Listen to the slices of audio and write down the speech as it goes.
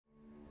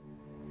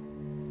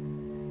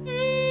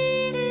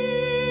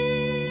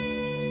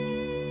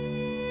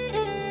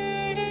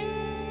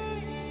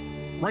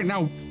Right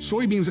now,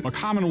 soybeans are a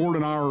common word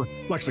in our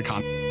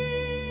lexicon.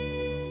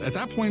 At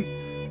that point,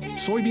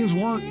 soybeans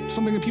weren't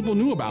something that people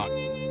knew about.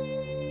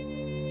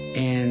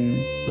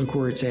 And look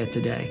where it's at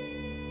today.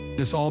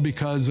 It's all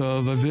because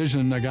of a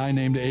vision a guy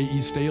named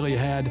A.E. Staley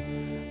had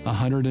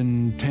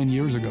 110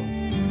 years ago.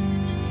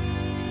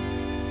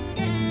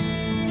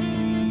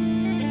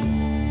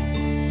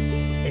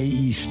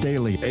 A.E.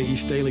 Staley. A.E.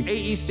 Staley.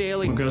 A.E.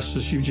 Staley.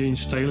 Augustus Eugene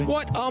Staley.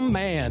 What a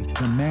man.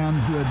 The man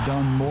who had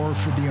done more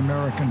for the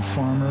American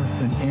farmer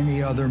than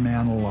any other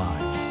man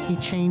alive. He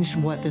changed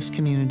what this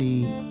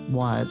community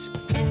was.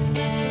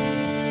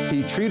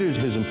 He treated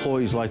his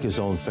employees like his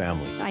own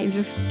family. I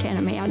just can't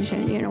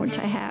imagine, to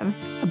have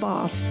a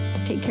boss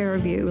take care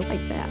of you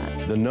like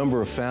that. The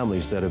number of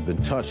families that have been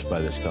touched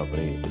by this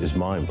company is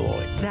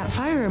mind-blowing. That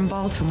fire in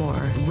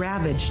Baltimore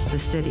ravaged the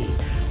city,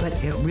 but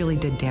it really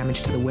did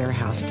damage to the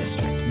warehouse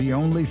district. The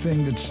only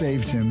thing that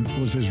saved him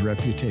was his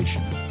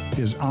reputation.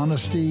 His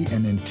honesty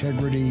and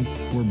integrity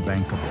were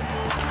bankable.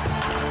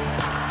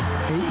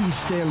 A.E.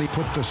 Staley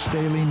put the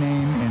Staley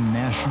name in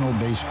National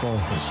Baseball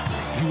history.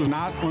 He was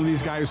not one of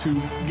these guys who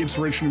gets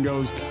rich and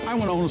goes, I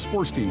want to own a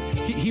sports team.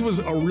 He was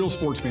a real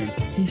sports fan.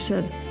 He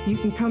said, you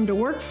can come to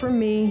work for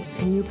me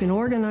and you can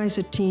organize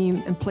a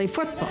team and play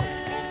football.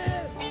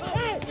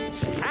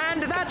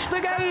 And that's the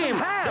game.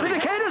 The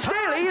Decatur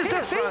Staleys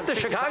defeat the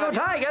Chicago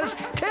Tigers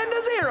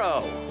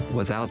 10-0.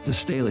 Without the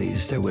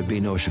Staleys, there would be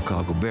no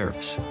Chicago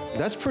Bears.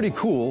 That's pretty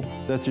cool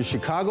that the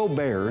Chicago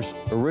Bears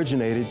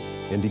originated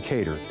in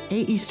Decatur.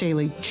 A.E.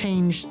 Staley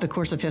changed the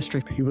course of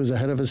history. He was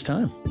ahead of his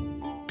time.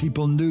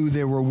 People knew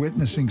they were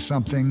witnessing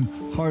something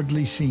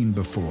hardly seen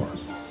before.